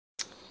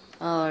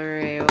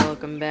Alright,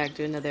 welcome back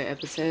to another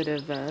episode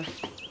of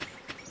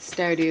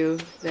Stardew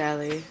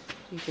Valley.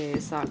 Okay,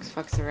 Socks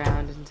fucks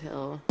around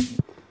until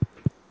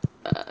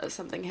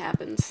something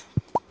happens.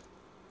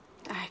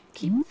 I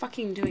keep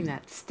fucking doing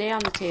that. Stay on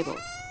the table.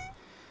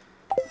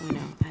 Oh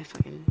no, I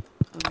fucking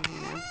over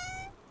here now.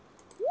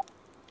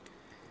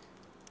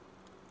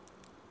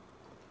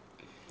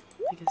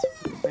 I guess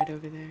we'll put the bread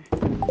over there.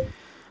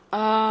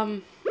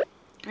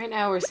 Right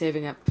now we're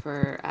saving up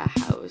for a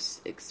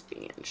house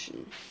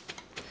expansion.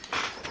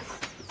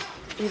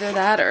 Either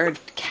that or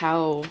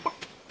cow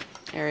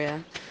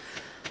area.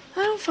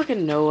 I don't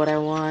fucking know what I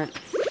want.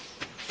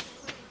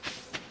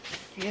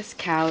 I guess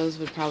cows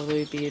would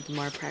probably be the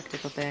more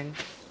practical thing.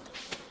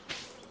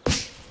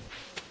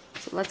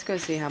 So let's go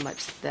see how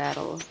much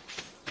that'll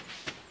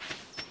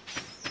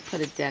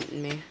put a dent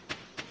in me.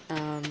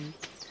 I'm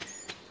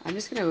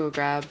just gonna go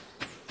grab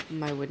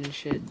my wooden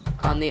shit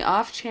on the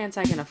off chance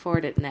I can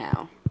afford it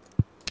now.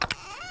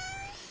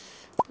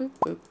 Boop,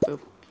 boop, boop.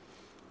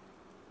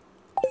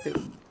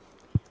 Boop.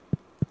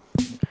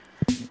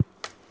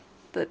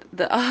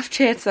 The off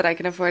chance that I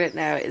can afford it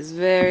now is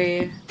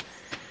very,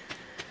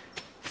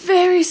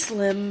 very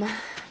slim.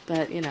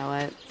 But you know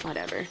what?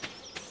 Whatever.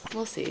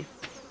 We'll see.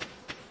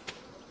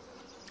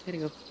 Gotta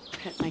go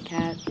pet my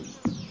cat.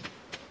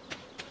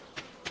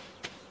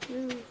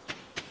 Woo.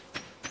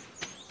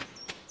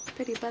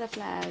 Pretty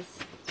butterflies.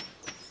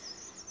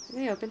 Are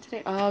they open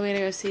today? Oh, we gotta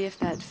go see if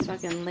that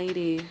fucking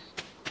lady,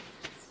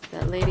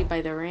 that lady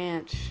by the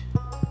ranch,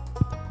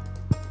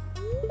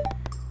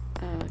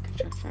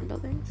 construct farm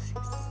buildings.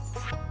 Yes.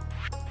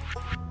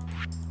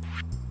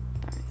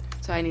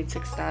 So I need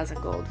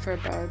 6,000 gold for a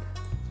barb.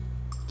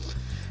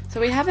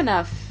 So we have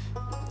enough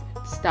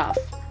stuff.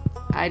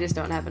 I just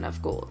don't have enough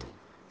gold.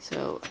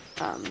 So,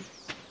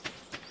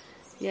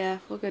 yeah,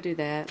 we'll go do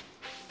that.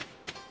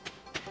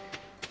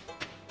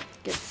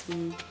 Get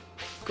some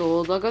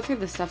gold. I'll go through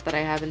the stuff that I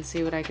have and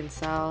see what I can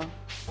sell.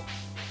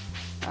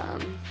 Do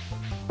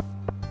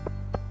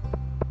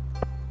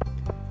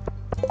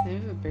they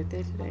have a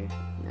birthday today?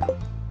 No.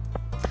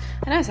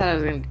 I know I said I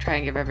was going to try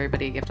and give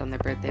everybody a gift on their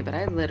birthday, but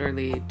I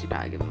literally do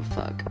not give a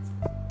fuck.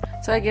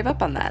 So I gave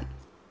up on that.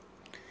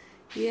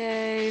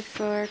 Yay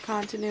for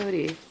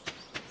continuity.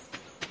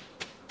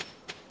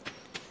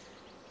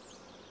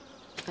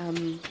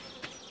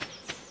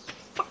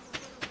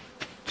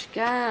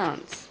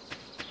 Chickens.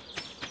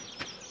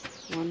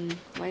 One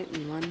white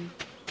and one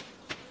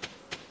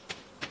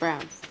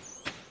brown.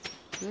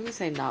 I'm going to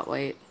say not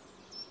white.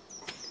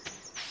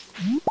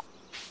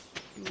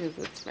 Because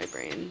that's my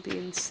brain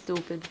being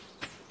stupid.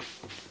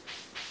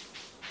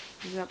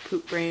 I've got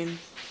poop brain.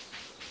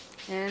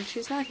 And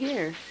she's not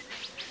here.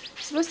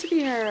 She's supposed to be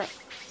here.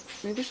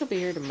 Maybe she'll be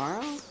here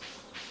tomorrow?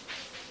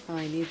 Oh,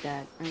 I need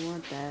that. I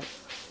want that.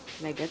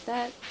 Can I get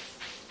that?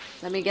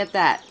 Let me get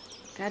that.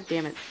 God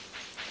damn it.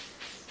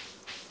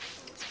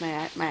 It's my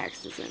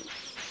axe isn't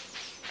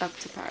up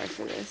to par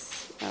for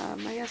this.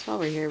 I guess while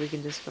we're here we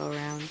can just go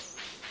around.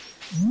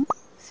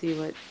 See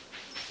what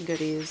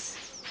goodies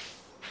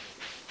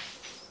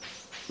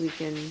we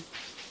can,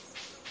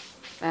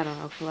 I don't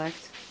know,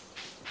 collect,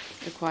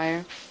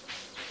 acquire.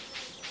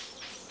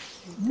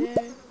 Right there.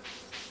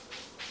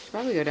 Should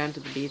probably go down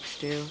to the beach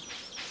too.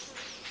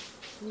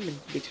 I'm going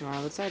to the beach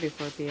tomorrow. It's already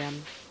 4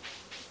 p.m.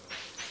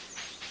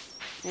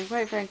 And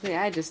quite frankly,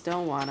 I just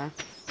don't wanna.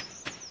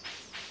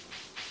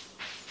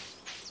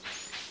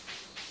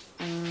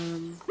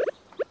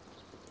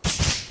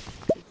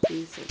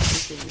 These are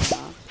pissing me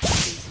off.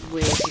 This is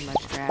way too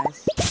much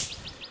grass.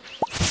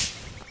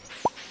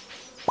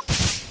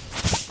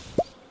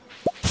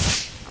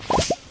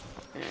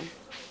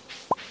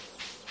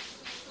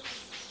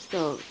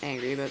 Still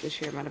angry about the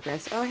sheer amount of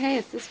grass. Oh, hey,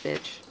 it's this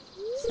bitch.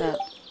 What's up?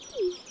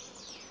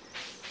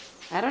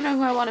 I don't know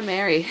who I want to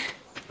marry.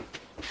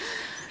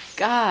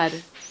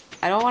 God.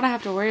 I don't want to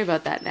have to worry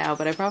about that now,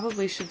 but I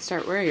probably should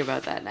start worrying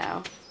about that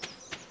now.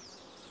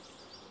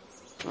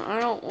 I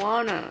don't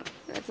wanna.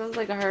 That sounds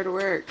like a hard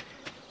work.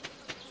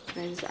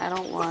 I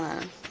don't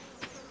wanna.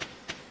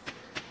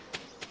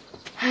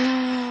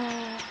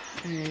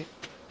 Alright.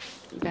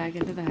 Back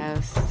into the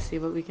house. See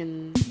what we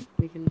can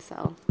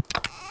sell.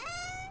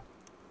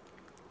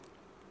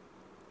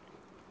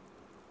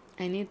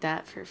 I need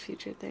that for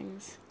future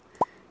things.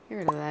 Get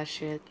rid of that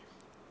shit.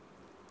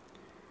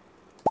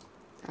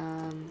 Get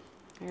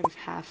rid of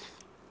half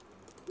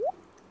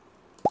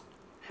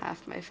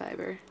my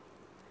fiber.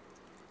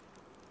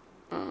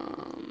 I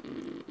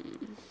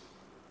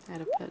had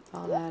to put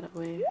all that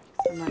away,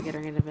 so I'm not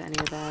getting rid of any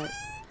of that.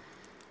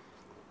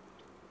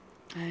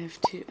 I have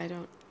two. I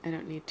don't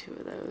need 2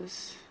 of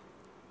those.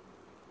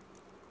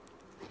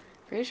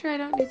 Pretty sure I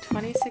don't need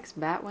 26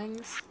 bat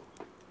wings.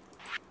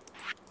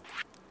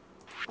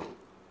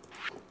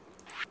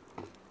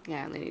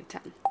 Yeah, I only need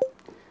 10.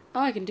 Oh,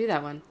 I can do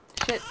that one.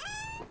 Shit.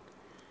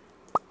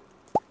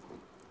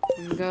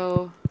 I'm gonna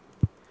go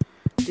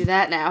do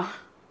that now.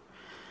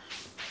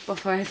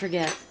 Before I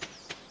forget.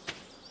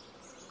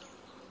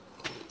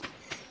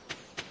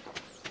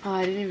 Oh,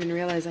 I didn't even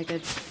realize I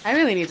could. I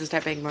really need to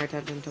start paying more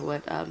attention to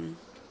what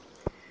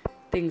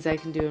things I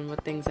can do and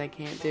what things I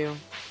can't do.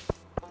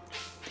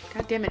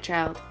 God damn it,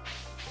 child.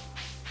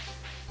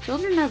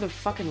 Children are the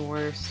fucking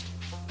worst.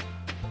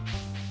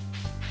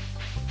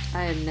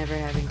 I am never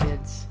having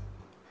kids.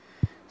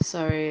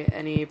 Sorry,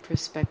 any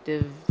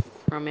prospective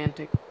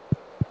romantic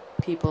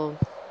people.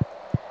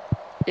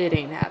 It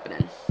ain't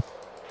happening.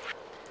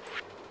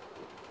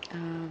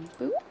 Boop.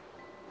 Boop.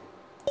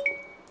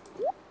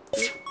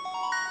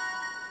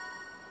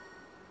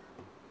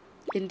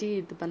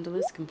 Indeed, the bundle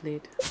is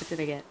complete. What did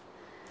I get?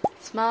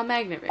 Small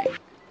magnet ring.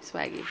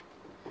 Swaggy.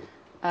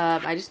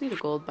 I just need a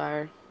gold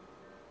bar.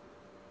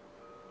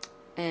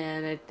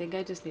 And I think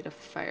I just need a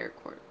fire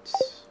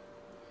quartz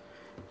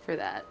for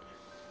that.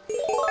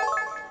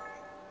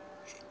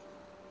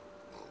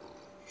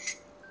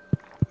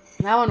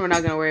 That one we're not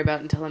going to worry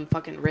about until I'm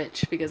fucking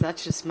rich, because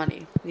that's just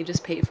money. You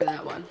just pay for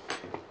that one.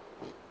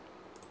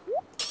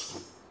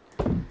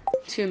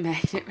 2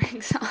 magnet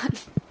rings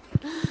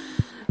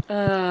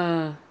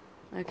on.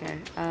 Okay.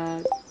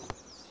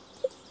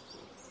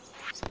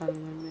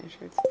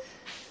 Shirts.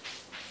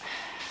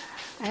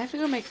 I have to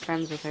go make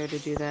friends with her to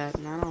do that,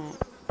 and I don't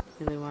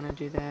really want to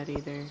do that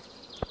either.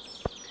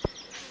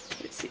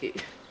 Let's see.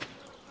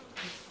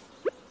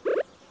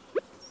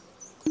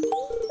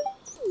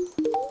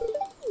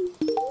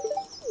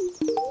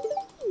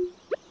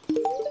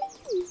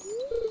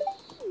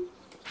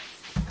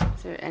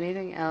 Is there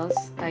anything else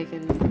I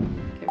can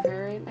give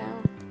her right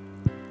now?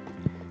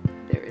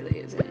 There really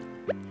isn't.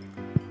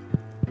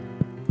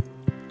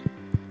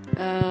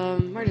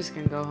 We're just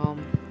gonna go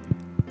home.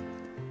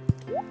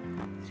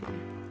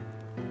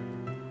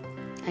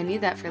 I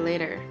need that for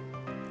later.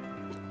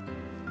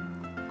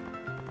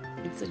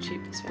 It's the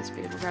cheapest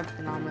recipe. We'll grab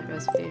an omelet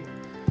recipe.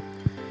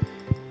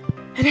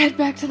 And head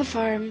back to the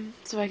farm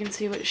so I can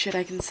see what shit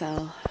I can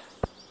sell.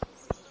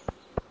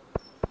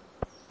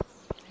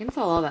 I can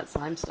sell all that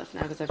slime stuff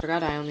now because I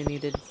forgot I only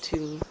needed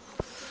 2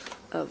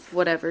 of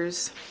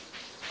whatevers.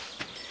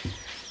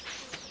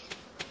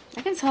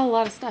 I can sell a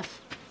lot of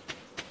stuff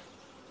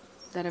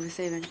that I was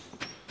saving.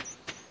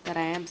 That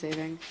I am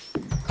saving.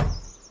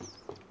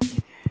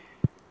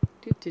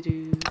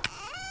 Do.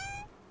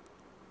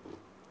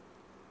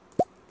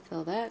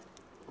 Sell that.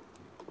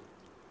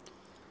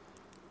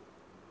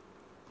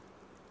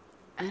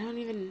 I don't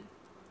even...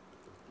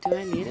 Do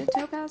I need a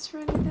topaz for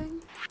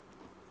anything?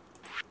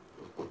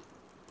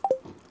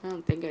 I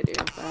don't think I do,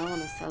 but I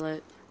want to sell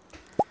it.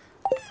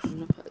 I'm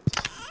gonna put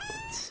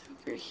it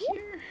over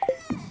here.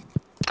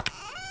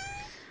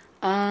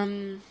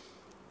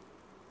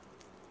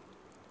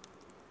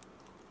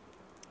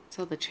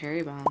 Sell the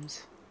cherry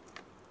bombs.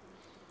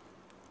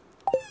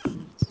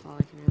 That's all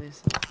I can really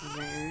sell from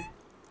there.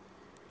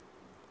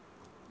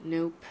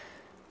 Nope.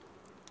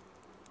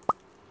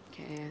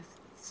 Okay,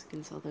 I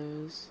can sell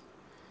those.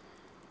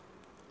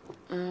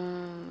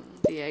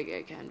 The egg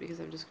I can, because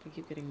I'm just gonna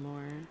keep getting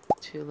more.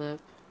 Tulip.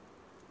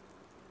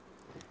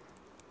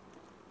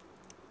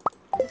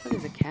 What the fuck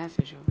is a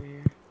catfish over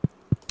here?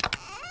 Oh,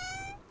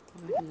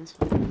 back in this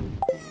one.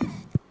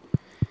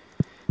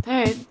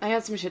 Alright, I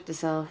got some shit to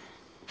sell.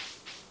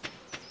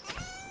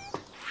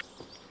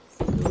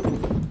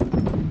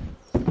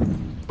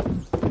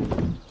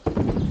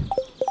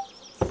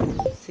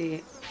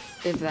 See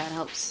if that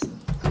helps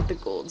with the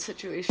gold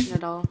situation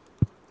at all.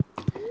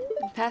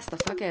 And pass the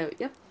fuck out.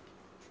 Yep.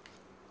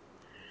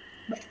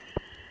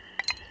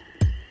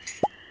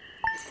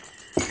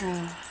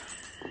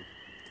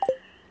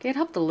 Okay, it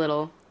helped a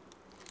little.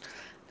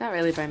 Not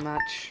really by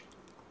much.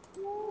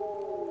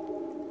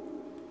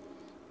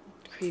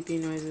 Creepy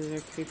noises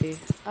are creepy.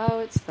 Oh,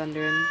 it's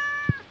thundering.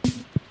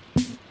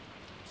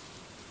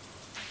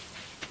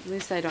 At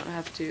least I don't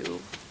have to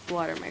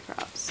water my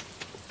crops.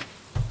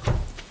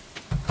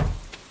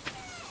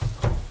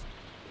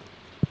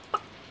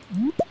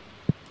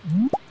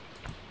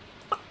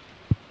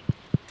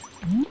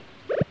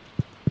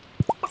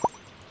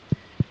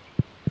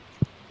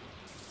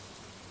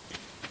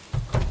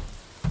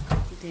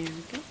 There we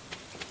go.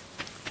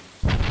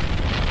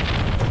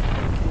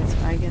 Okay, so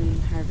I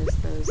can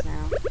harvest those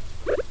now.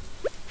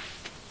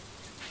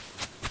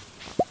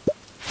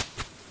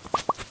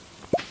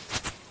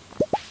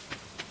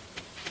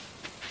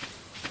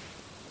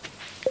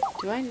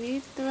 Do I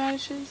need the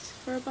radishes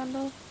for a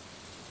bundle?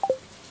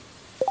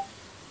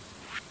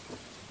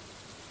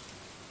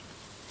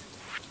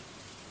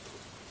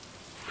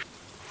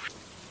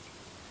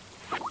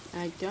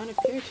 I don't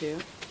appear to.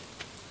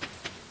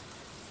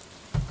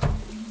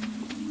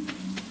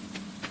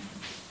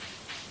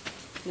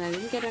 And I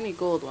didn't get any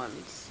gold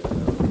ones, so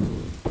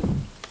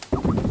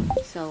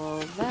sell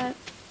all of that.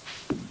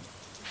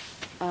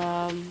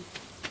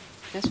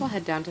 Guess we'll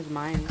head down to the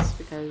mines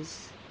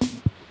because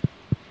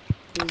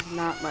there's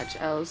not much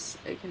else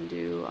I can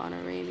do on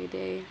a rainy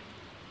day.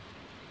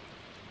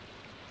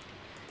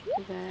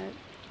 Do that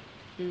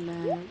and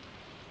that.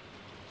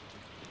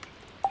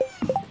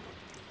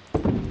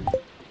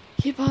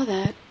 Keep all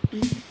that.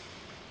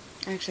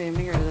 Actually, I'm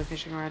gonna get rid of the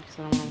fishing rod because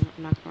I'm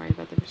not gonna worry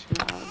about the fishing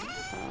rod.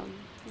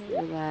 Get rid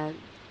of that.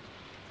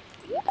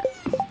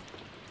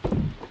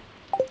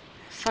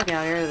 Fuck it,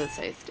 I'll get rid of the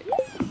scythe, dude.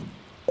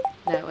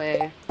 That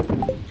way,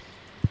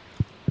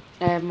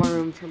 I have more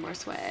room for more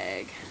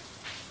swag.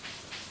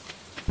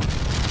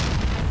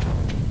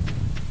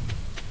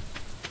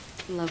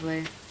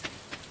 Lovely.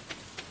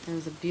 That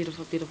was a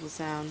beautiful, beautiful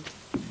sound.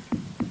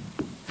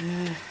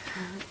 I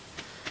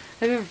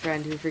have a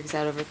friend who freaks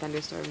out over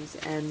thunderstorms,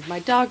 and my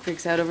dog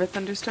freaks out over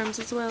thunderstorms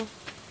as well.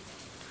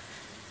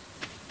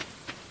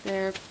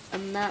 They're a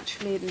match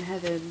made in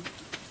heaven,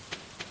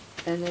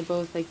 and they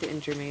both like to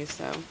injure me,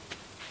 so...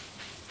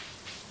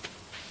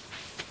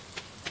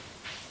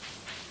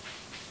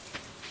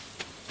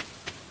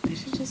 I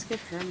should just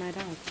give her my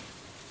dog.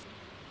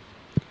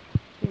 I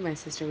think my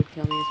sister would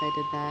kill me if I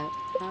did that.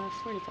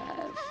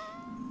 45.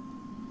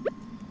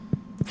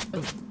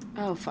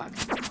 Oh, fuck.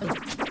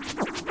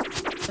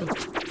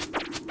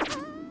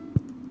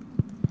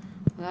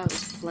 Well, that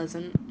was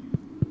pleasant.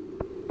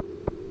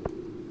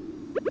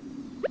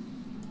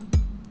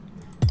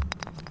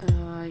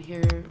 I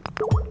hear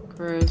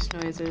gross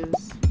noises.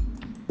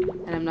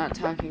 And I'm not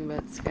talking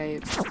about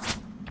Skype.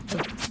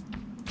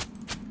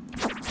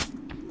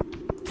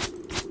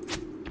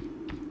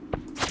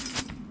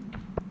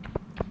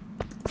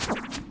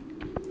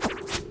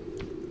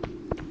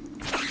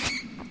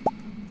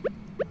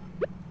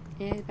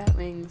 Yay, bat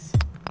wings.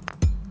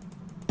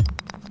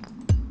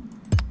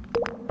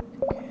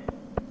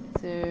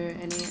 Is there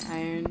any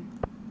iron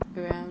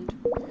around?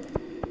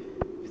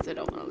 Because I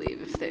don't want to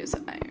leave if there's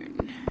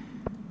iron.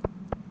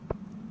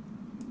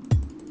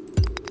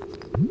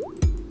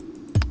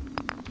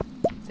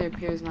 There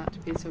appears not to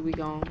be, so we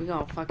gon'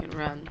 fucking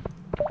run.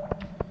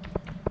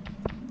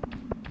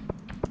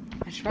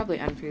 I should probably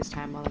unfreeze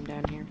time while I'm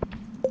down here.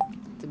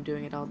 I'm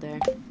doing it all day.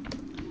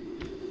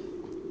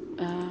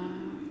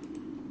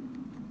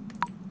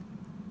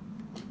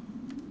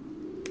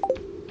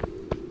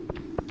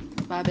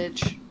 Bye,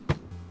 bitch.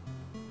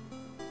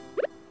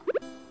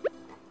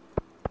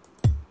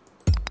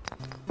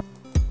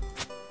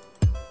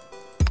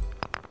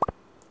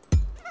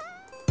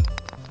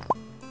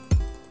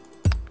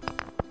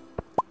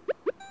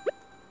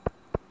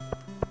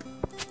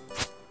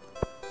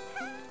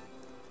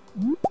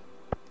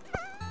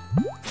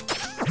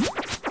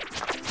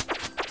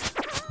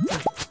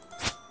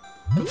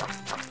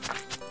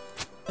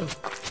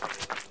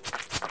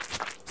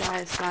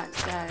 Die, Slack,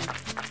 die.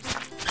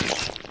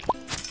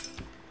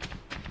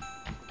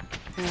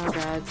 Oh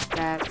god,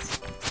 bats.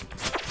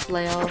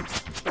 Flail,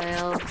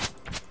 flail,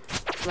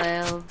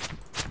 flail,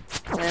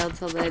 flail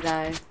till they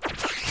die.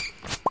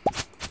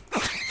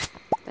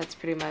 That's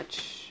pretty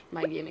much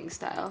my gaming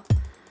style.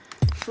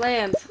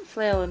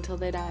 Flail until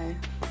they die.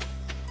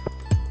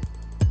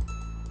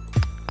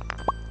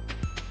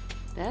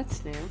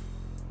 That's new.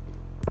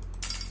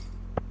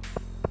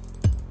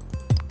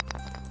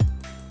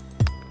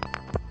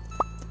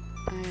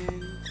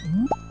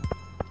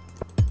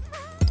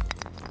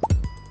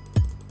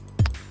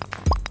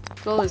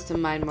 Goal is to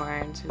mine more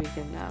iron so we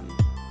can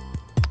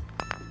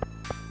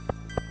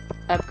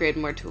upgrade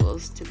more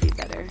tools to be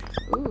better.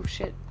 Ooh,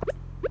 shit.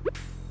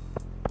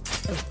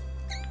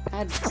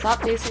 God,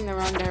 stop facing the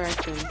wrong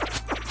direction.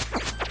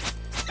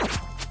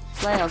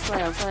 Flail,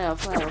 flail, flail,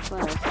 flail,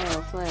 flail,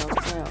 flail, flail,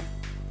 flail.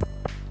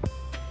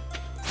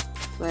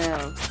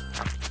 Flail.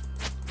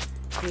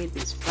 I hate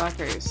these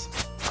fuckers.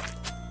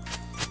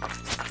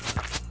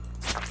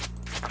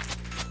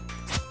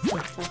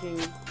 Fucking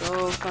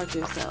go fuck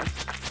yourself.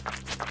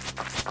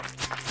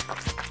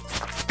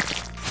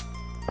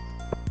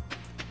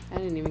 I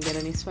didn't even get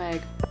any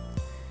swag.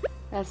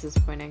 That's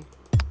disappointing.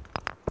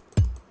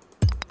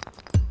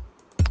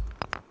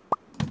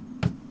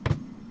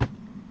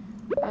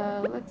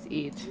 Let's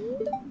eat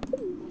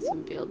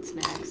some field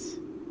snacks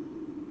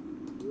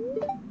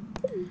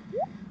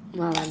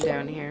while I'm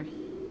down here.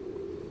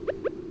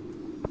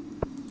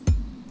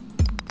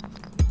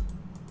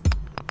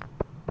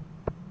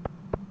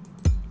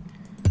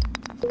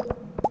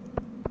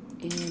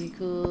 Any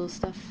cool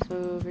stuff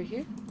over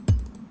here?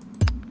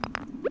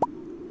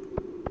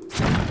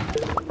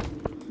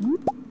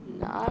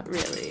 Not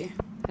really.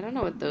 I don't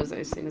know what those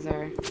ice things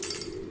are.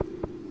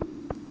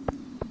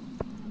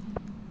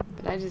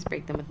 But I just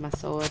break them with my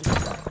sword.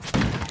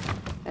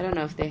 I don't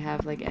know if they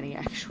have like any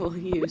actual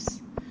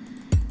use.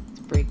 Let's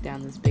break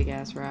down this big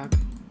ass rock.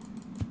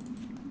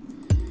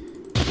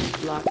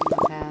 Blocking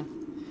the path.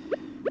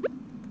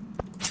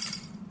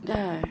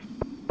 Die.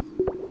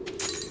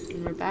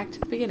 And we're back to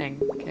the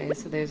beginning. Okay,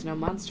 so there's no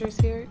monsters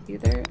here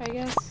either, I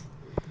guess.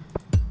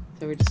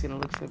 So we're just gonna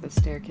look for the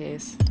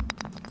staircase.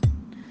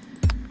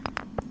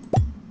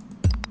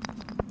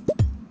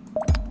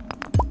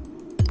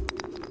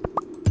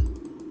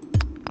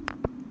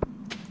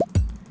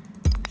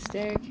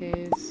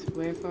 Staircase,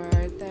 wherefore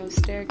art thou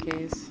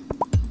staircase?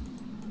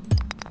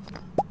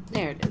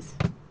 There it is.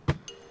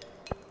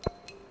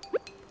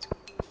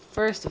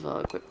 First of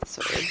all, equip the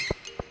sword.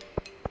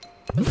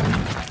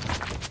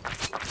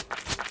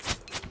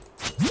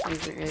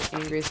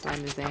 Angry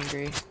slime is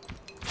angry.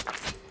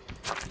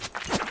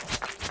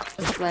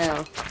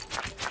 Flail.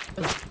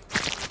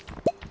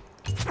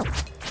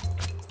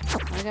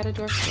 Why I got a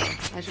dwarf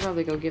skull. I should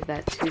probably go give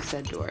that to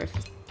said dwarf.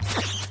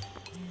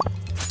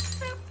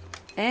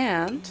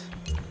 And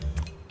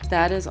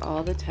that is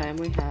all the time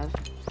we have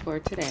for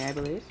today, I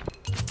believe.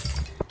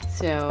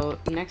 So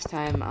next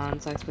time on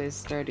Sex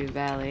Plays Stardew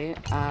Valley,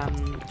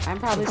 I'm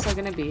probably still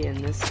gonna be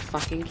in this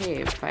fucking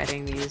cave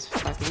fighting these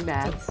fucking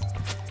bats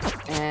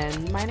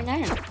and mining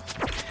iron.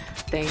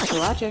 Thanks for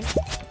watching.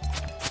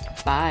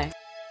 Bye.